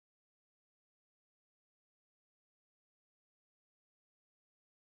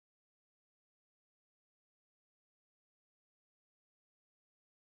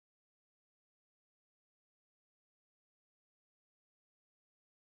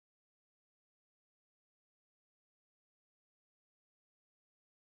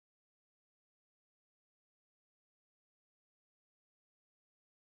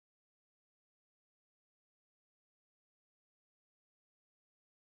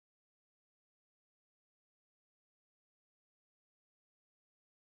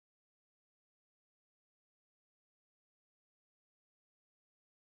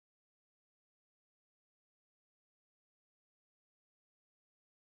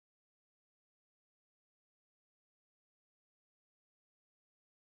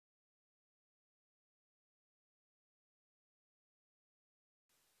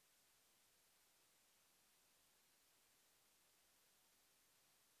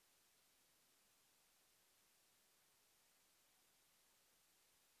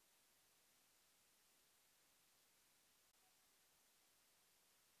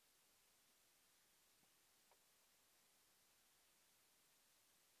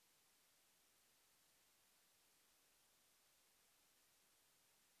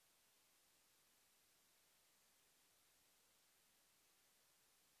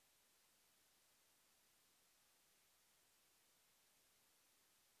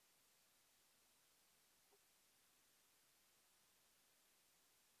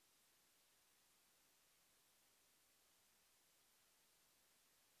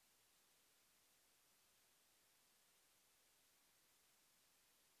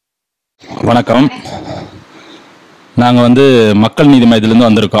வணக்கம். நாங்கள் வந்து மக்கள் நீதி மையத்திலேருந்து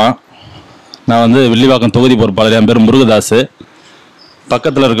வந்திருக்கோம். நான் வந்து வில்லிவாக்கம் தொகுதி பொறுப்பாளர். என் பேர் முருகதாஸ்.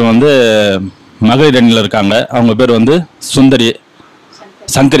 பக்கத்தில் இருக்க வந்து மகளிர் அணியில் இருக்காங்க. அவங்க பேர் வந்து சங்கரி.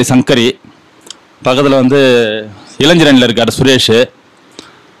 பக்கத்தில் வந்து இளைஞர் அணியில் இருக்கார் சுரேஷ்.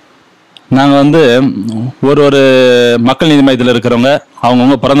 நாங்கள் வந்து ஒரு மக்கள் நீதி மையத்தில் இருக்கிறவங்க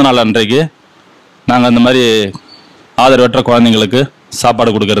அவங்கவுங்க பிறந்தநாள் அன்றைக்கு நாங்கள் அந்த மாதிரி ஆதரவற்ற குழந்தைங்களுக்கு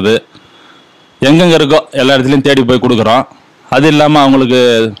சாப்பாடு கொடுக்கறது எங்கெங்கே இருக்கோ எல்லா இடத்துலையும் தேடி போய் கொடுக்குறோம். அது இல்லாமல் அவங்களுக்கு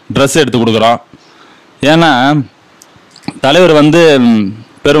ட்ரெஸ் எடுத்து கொடுக்குறோம். ஏன்னா தலைவர் வந்து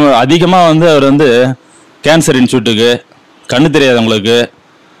அதிகமாக வந்து அவர் வந்து கேன்சர் இன்ஸ்டியூட்டுக்கு, கண்ணு தெரியாதவங்களுக்கு,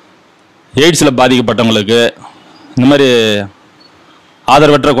 எய்ட்ஸில் பாதிக்கப்பட்டவங்களுக்கு, இந்த மாதிரி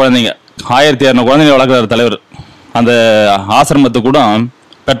ஆதரவற்ற குழந்தைங்க 1200 குழந்தைங்க வளர்க்குறாரு தலைவர். அந்த ஆசிரமத்துக்கு கூட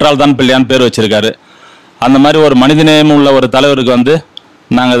பெற்றால் தான் பிள்ளையான்னு பேர் வச்சுருக்காரு. அந்த மாதிரி ஒரு மனிதநேயம் உள்ள ஒரு தலைவருக்கு வந்து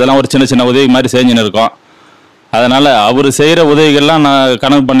நாங்கள் இதெல்லாம் ஒரு சின்ன சின்ன உதவி மாதிரி செஞ்சுன்னு இருக்கோம். அதனால் அவர் செய்கிற உதவிகள்லாம் நான்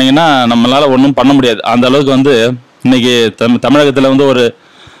கணக்கு பண்ணிங்கன்னா நம்மளால் ஒன்றும் பண்ண முடியாது. அந்த அளவுக்கு வந்து இன்றைக்கி தமிழகத்தில் வந்து ஒரு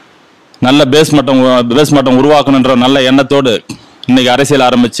நல்ல பேஸ் மட்டம் உருவாக்கணுன்ற நல்ல எண்ணத்தோடு இன்றைக்கி அரசியல்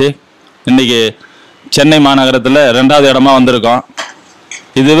ஆரம்பித்து இன்றைக்கி சென்னை மாநகரத்தில் 2வது இடமா வந்திருக்கோம்.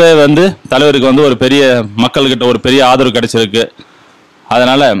 இதுவே வந்து தலைவருக்கு வந்து ஒரு பெரிய மக்கள்கிட்ட ஒரு பெரிய ஆதரவு கிடைச்சிருக்கு.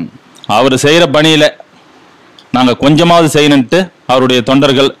 அதனால் அவர் செய்கிற பணியில் நாங்கள் கொஞ்சமாவது செய்யணுன்ட்டு அவருடைய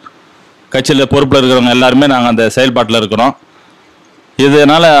தொண்டர்கள், கட்சியில் பொறுப்பில் இருக்கிறவங்க எல்லாருமே நாங்கள் அந்த செயல்பாட்டில் இருக்கிறோம்.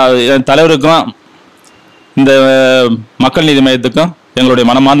 இதனால் தலைவருக்கும் இந்த மக்கள் நீதி மையத்துக்கும் எங்களுடைய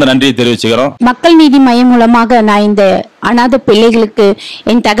மனமார்ந்த நன்றியை தெரிவிச்சுக்கிறோம். மக்கள் நீதி மையம் மூலமாக நான் இந்த அநாத பிள்ளைகளுக்கு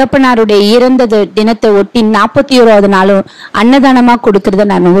என் தகப்பனாருடைய இறந்த தினத்தை ஒட்டி 41வது நாளும் அன்னதானமா கொடுக்கறத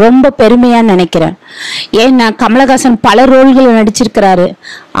நான் ரொம்ப பெருமையா நினைக்கிறேன். ஏன்னா கமலஹாசன் பல ரோல்களை நடிச்சிருக்கிறாரு.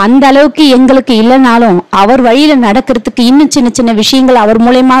 அந்த அளவுக்கு எங்களுக்கு இல்லைனாலும் அவர் வழியில நடக்கிறதுக்கு இன்னும் சின்ன சின்ன விஷயங்கள் அவர்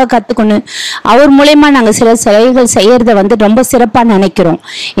மூலயமாக கத்துக்கணும். அவர் மூலயமா நாங்கள் சில செயல்கள் செய்யறத வந்து ரொம்ப சிறப்பா நினைக்கிறோம்.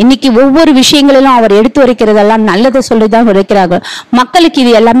 இன்னைக்கு ஒவ்வொரு விஷயங்களிலும் அவர் எடுத்து வைக்கிறதெல்லாம் நல்லதை சொல்லிதான் உரைக்கிறார்கள். மக்களுக்கு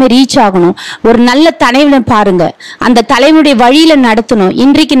இது எல்லாமே ரீச் ஆகணும். ஒரு நல்ல தலைவனை பாருங்க, அந்த தலைவனுடைய வழியில நடத்தணும்.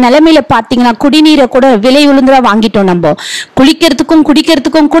 இன்றைக்கு நிலைமையில பாத்தீங்கன்னா குடிநீரை கூட விலை உளுந்துரா வாங்கிட்டோம். நம்ம குளிக்கிறதுக்கும்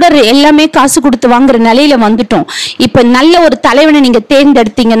குடிக்கிறதுக்கும் கூட எல்லாமே காசு கொடுத்து வாங்குற நிலையில வந்துட்டோம். இப்ப நல்ல ஒரு தலைவனை நீங்க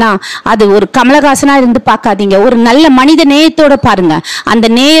தேர்ந்தெடுத்தீங்கன்னா அது ஒரு கமலஹாசனா இருந்து பார்க்காதீங்க, ஒரு நல்ல மனித நேயத்தோட பாருங்க. அந்த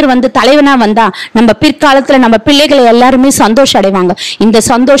நேயர் வந்து தலைவனா வந்தா நம்ம பிற்காலத்துல நம்ம பிள்ளைகளை எல்லாருமே சந்தோஷம் அடைவாங்க. இந்த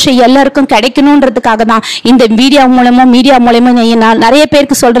சந்தோஷம் எல்லாருக்கும் கிடைக்கணும்ன்றதுக்காக தான் இந்த மீடியா மூலமா நிறைய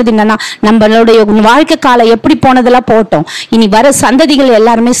பேருக்கு சொல்றது என்னன்னா, நம்மளுடைய வாழ்க்கை காலம் எப்படி போனதெல்லாம் போட்டோம், இனி வர சந்ததிகள்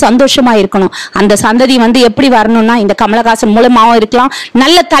எல்லாருமே சந்தோஷமா இருக்கணும். அந்த சந்ததி வந்து எப்படி வரணும்னா இந்த கமலஹாசன் மூலமாவும் இருக்கலாம்.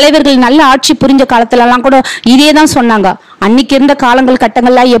 நல்ல தலைவர்கள் நல்ல ஆட்சி புரிஞ்ச காலத்துல எல்லாம் கூட இதே தான் சொன்னாங்க. அன்னைக்கு இருந்த காலங்கள்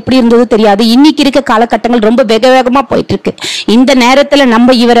கட்டங்கள்லாம் எப்படி இருந்தது தெரியாது. இன்னைக்கு இருக்க காலகட்டங்கள் ரொம்ப வேக வேகமா போயிட்டு இருக்கு. இந்த நேரத்துல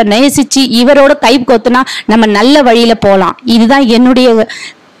நம்ம இவரை நேசிச்சு இவரோட கை கோத்துனா நம்ம நல்ல வழியில போலாம். இதுதான் என்னுடைய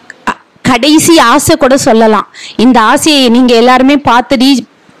கடைசி ஆசை கூட சொல்லலாம். இந்த ஆசையை நீங்க எல்லாருமே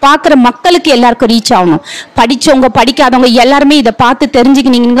பார்க்குற மக்களுக்கு எல்லாருக்கும் ரீச் ஆகணும். படிச்சவங்க படிக்காதவங்க எல்லாருமே இதை பார்த்து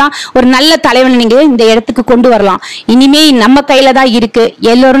தெரிஞ்சுக்கினீங்கன்னா ஒரு நல்ல தலைவனை நீங்க இந்த இடத்துக்கு கொண்டு வரலாம். இனிமே நம்ம கையில தான் இருக்கு.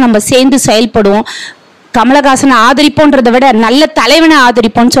 எல்லாரும் நம்ம சேர்ந்து செயல்படுவோம். கமலஹாசனை ஆதரிப்போன்றதை விட நல்ல தலைவனை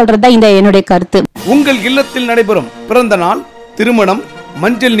ஆதரிப்போன்னு சொல்றதுதான் இந்த என்னுடைய கருத்து. உங்கள் இல்லத்தில் நடைபெறும் பிறந்த நாள், திருமணம்,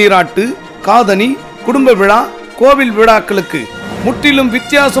 மஞ்சள் நீராட்டு, காதணி, குடும்ப விழா, கோவில் விழாக்களுக்கு முற்றிலும்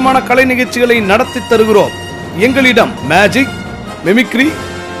வித்தியாசமான கலை நிகழ்ச்சிகளை நடத்தி தருகிறோம். எங்களிடம் magic, mimicry,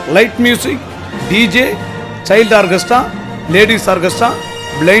 light music, DJ, child orchestra, ladies orchestra,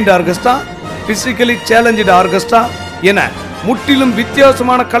 blind orchestra, physically challenge orchestra என முற்றிலும்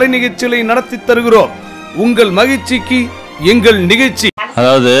வித்தியாசமான கலை நிகழ்ச்சிகளை நடத்தி தருகிறோம். உங்கள் மகிழ்ச்சிக்கு எங்கள் நிகழ்ச்சி.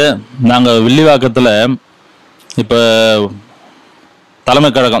 அதாவது நாங்கள் வில்லிவாக்கத்தில் இப்போ தலைமை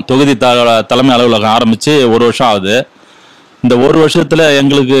கழகம் தொகுதி தலைமை அலுவலகம் ஆரம்பித்து 1 வருஷம் ஆகுது. இந்த 1 வருஷத்தில்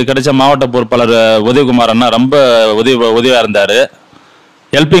எங்களுக்கு கிடைச்ச மாவட்ட பொறுப்பாளர் உதயகுமார் அண்ணா ரொம்ப உதவியாக இருந்தார்.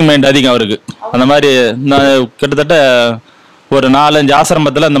 ஹெல்பிங் மைண்ட் அதிகம் அவருக்கு. அந்த மாதிரி கிட்டத்தட்ட ஒரு 4-5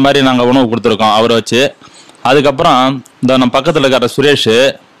 ஆசிரமத்தில் இந்த மாதிரி நாங்கள் உணவு கொடுத்துருக்கோம் அவரை வச்சு. அதுக்கப்புறம் இந்த நம்ம பக்கத்தில் இருக்கிற சுரேஷ்,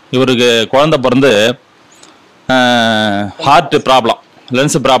 இவருக்கு குழந்தை பிறந்து ஹார்ட் ப்ராப்ளம்,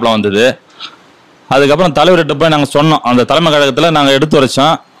 லென்ஸ் ப்ராப்ளம் வந்தது. அதுக்கப்புறம் தலைவர்கிட்ட போய் நாங்கள் சொன்னோம். அந்த தலைமை கழகத்தில் நாங்கள் எடுத்து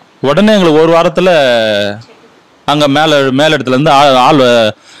வச்சோம். உடனே எங்களுக்கு 1 வாரத்தில் அங்கே மேலிடத்துலேருந்து ஆள்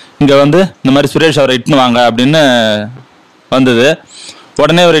இங்கே வந்து இந்த மாதிரி சுரேஷ் அவரை இட்டுன்னு வாங்க அப்படின்னு வந்தது.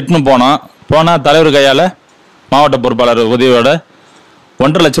 உடனே அவர் இட்டுன்னு போனால் தலைவர் கையால் மாவட்ட பொறுப்பாளர் உதவியோட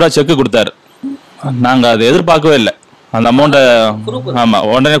 1.5 லட்ச ரூபா செக்கு கொடுத்தாரு. நாங்கள் அதை எதிர்பார்க்கவே இல்லை. அந்த அமௌண்ட்டை ஆமாம்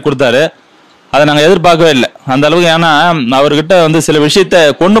உடனே கொடுத்தாரு. அதை நாங்கள் எதிர்பார்க்கவே இல்லை அந்த அளவுக்கு. ஏன்னா அவர்கிட்ட வந்து சில விஷயத்த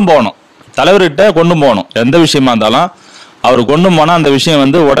கொண்டு போகணும், தலைவர்கிட்ட கொண்டு போகணும். எந்த விஷயமா இருந்தாலும் அவர் கொண்டு போனால் அந்த விஷயம்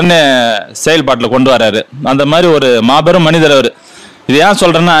வந்து உடனே செயல்பாட்டில் கொண்டு வராரு. அந்த மாதிரி ஒரு மாபெரும் மனிதர் அவர். இது ஏன்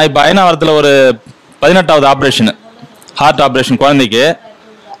சொல்கிறேன்னா, இப்போ அயனாவரத்தில் ஒரு 18வது ஆப்ரேஷனு, ஹார்ட் ஆப்ரேஷன் குழந்தைக்கு.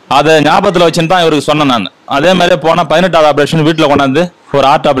 அதை ஞாபகத்தில் வச்சுன்னு தான் இவருக்கு சொன்னேன் நான். அதே மாதிரியே போனால் 18வது ஆப்ரேஷன் வீட்டில் கொண்டாந்து ஒரு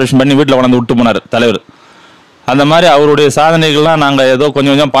ஹார்ட் ஆப்ரேஷன் பண்ணி வீட்டில் கொண்டாந்து விட்டு போனார் தலைவர். அந்த மாதிரி அவருடைய சாதனைகள்லாம் நாங்கள் ஏதோ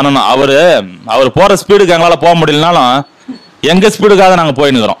கொஞ்சம் கொஞ்சம் பண்ணணும். அவர் போகிற ஸ்பீடுக்கு எங்களால் போக முடியலனாலும் எங்கள் ஸ்பீடுக்காக நாங்கள்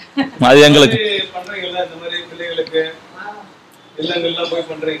போயின்னுக்கிறோம். அது எங்களுக்கு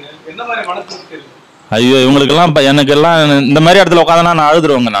ஐயோ இவங்களுக்கெல்லாம் எனக்கெல்லாம் இந்த மாதிரி இடத்துல உட்காந்தனா நான்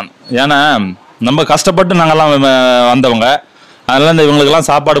அழுதுருவேங்க நான். ஏன்னா நம்ம கஷ்டப்பட்டு நாங்கள்லாம் வந்தவங்க. அதனால இந்த இவங்களுக்கெல்லாம்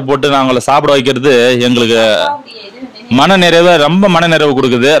சாப்பாடு போட்டு நாங்களை சாப்பிட வைக்கிறது எங்களுக்கு மன நிறைவு, ரொம்ப மன நிறைவு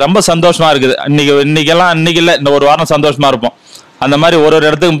கொடுக்குது. ரொம்ப சந்தோஷமா இருக்குது. இன்னைக்கு இல்லை, இந்த ஒரு வாரம் சந்தோஷமா இருப்போம். அந்த மாதிரி ஒரு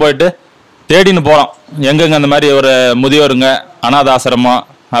இடத்துக்கும் போயிட்டு தேடின்னு போகிறோம். எங்கெங்க அந்த மாதிரி ஒரு முதியோருங்க, அனாதாசிரமம்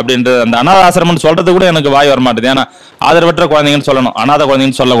அப்படின்றது. அந்த அனாதாசிரமம்னு சொல்றது கூட எனக்கு வாய் வர மாட்டேது. ஏன்னா ஆதரவற்ற குழந்தைங்கன்னு சொல்லணும், அனாதை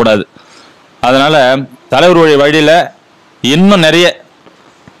குழந்தைங்கன்னு சொல்லக்கூடாது. அதனால தலைவர் வழியில இன்னும் நிறைய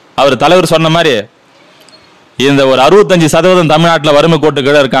அவர் தலைவர் சொன்ன மாதிரி இந்த ஒரு 65% தமிழ்நாட்டில் வறுமை கோட்டு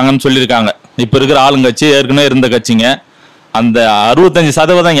கீழே இருக்காங்கன்னு சொல்லியிருக்காங்க. இப்போ இருக்கிற ஆளுங்கட்சி, ஏற்கனவே இருந்த கட்சிங்க. அந்த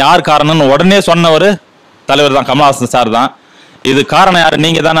 65% யார் காரணம்னு உடனே சொன்ன ஒரு தலைவர் தான், கமலஹாசன் சார் தான். இது காரணம் யார்?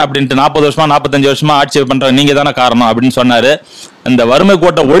 நீங்க தானே அப்படின்ட்டு 40 வருஷமா 45 வருஷமா ஆட்சி பண்ற நீங்க தானே காரணம் அப்படின்னு சொன்னாரு. இந்த வறுமை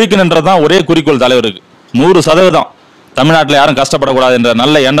கோட்டை ஒழிக்கணுன்றதான் ஒரே குறிக்கோள் தலைவருக்கு. 100% தமிழ்நாட்டில் யாரும் கஷ்டப்படக்கூடாது என்ற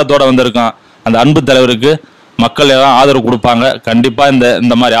நல்ல எண்ணத்தோட வந்திருக்கோம். அந்த அன்பு தலைவருக்கு மக்கள் எல்லாம் ஆதரவு கொடுப்பாங்க. கண்டிப்பா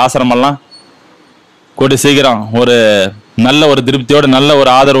இந்த மாதிரி ஆசிரமெல்லாம் கூடி சீக்கிரம் ஒரு நல்ல ஒரு திருப்தியோடு, நல்ல ஒரு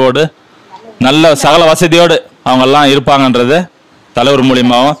ஆதரவோடு, நல்ல சகல வசதியோடு அவங்கெல்லாம் இருப்பாங்கன்றது தலைவர்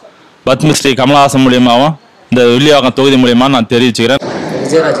மூலியமாகவும் பத்மஸ்ரீ கமலஹாசன் மூலியமாகவும் இந்த வில்லிவாக்கம் தொகுதி மூலியமா நான் தெரிவிச்சுக்கிறேன்.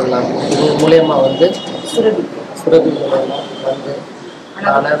 விஜயராஜன் மூலியமா வந்து சுரபி மூலமா வந்து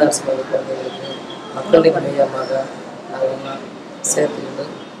அனாதாசிரமத்துக்கு வந்தவங்களுக்கு மக்களின் மையமாக நாங்கள் சேர்த்துக்கிட்டு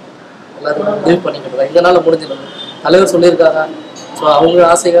எல்லாருக்கும் உதவி பண்ணிக்கிட்டு எங்களால் முடிஞ்சிடும். தலைவர் சொல்லியிருக்காங்க. ஸோ அவங்க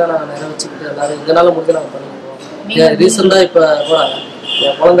ஆசைக்காக நாங்கள் நிறைவேற்றிக்கிட்டு எல்லாரும் எங்களால் முடிஞ்சு நாங்கள் பண்ணிக்கிடுவோம். ரீசெண்டாக இப்போ கூட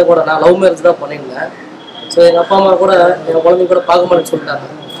என் குழந்தை கூட நான் லவ் மேரேஜ் தான் பண்ணியிருந்தேன். ஸோ எங்கள் அப்பா அம்மா கூட என் குழந்தை கூட பார்க்க மாட்டேன்னு சொல்லிட்டாங்க.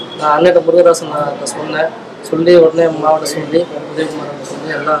 நான் அண்ணன் முருகதாசன் சொன்னேன். சொல்லி உடனே மாவட்ட சொல்லி உதயகுமார்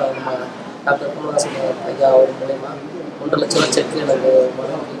சொல்லி எல்லாம் நம்ம டாக்டர் கமலஹாசன் ஐயா அவர் மூலயமா 1.5 லட்சம் செக்கு எனக்கு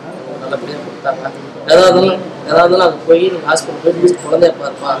நல்லபடியாக கொடுத்தாங்க. ஏதாவது அங்கே போய் நீங்கள் ஹாஸ்பிட்டல் போய் குழந்தைய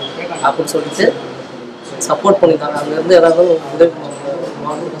பார்ப்பா அப்படின்னு சொல்லிட்டு சப்போர்ட் பண்ணிட்டாங்க. அங்கேருந்து ஏதாவது உதவி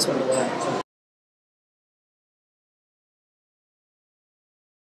சொல்லுவேன்.